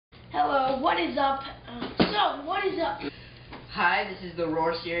Hello, what is up? What is up? Hi, this is the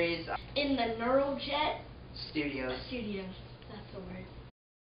Roar series. In the NeuralJet Studios. That's the word.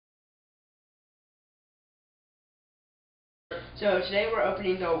 So today we're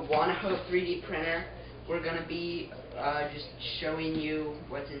opening the Wanhao 3D printer. We're going to be just showing you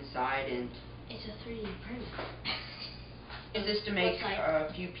what's inside, and it's a 3D printer. Is this to make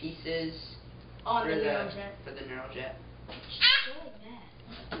a few pieces on for the NeuralJet. For the NeuralJet. Go like that.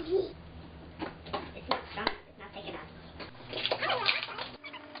 It's not strong. It's not thick enough.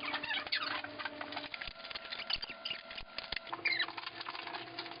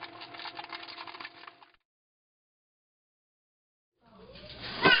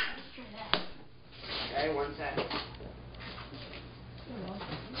 Okay, one sec.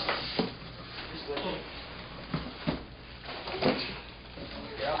 Just lift it.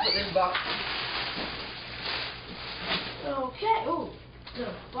 Here, I'll put this box. Okay. Oh, the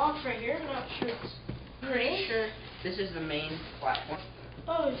box right here. I'm not sure it's great. Sure. This is the main platform.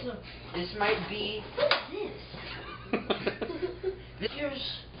 Oh, it's a. This might be. What is this?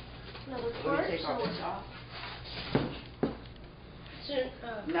 Here's another part. Let me take all this off. So,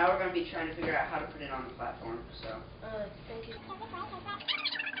 now we're going to be trying to figure out how to put it on the platform. So. Thank you.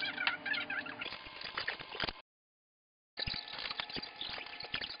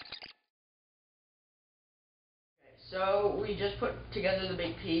 So we just put together the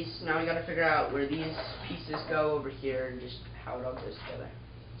big piece. Now we got to figure out where these pieces go over here and just how it all goes together.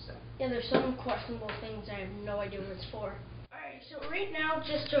 So. Yeah, there's some questionable things I have no idea what it's for. Alright, so right now,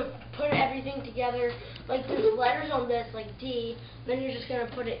 just to put everything together, like there's letters on this, like D, then you're just going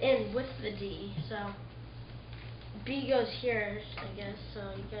to put it in with the D. So B goes here, I guess,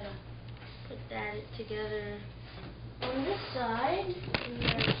 so you got to put that together on this side, and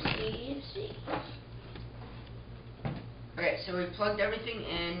there's C. Okay, so we plugged everything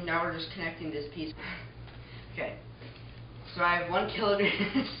in. Now we're just connecting this piece. Okay. So I have 1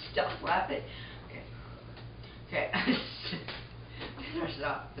 kilogram. Stop laughing. Okay. Okay.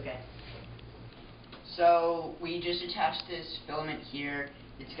 Stop. Okay. So we just attached this filament here.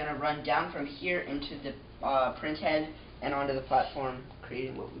 It's going to run down from here into the print head and onto the platform,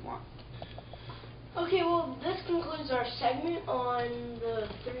 creating what we want. Okay, well, this concludes our segment on the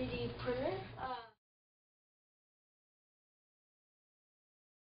 3D printer.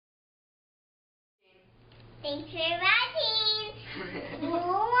 Thanks for watching.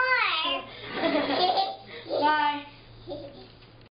 More. Bye.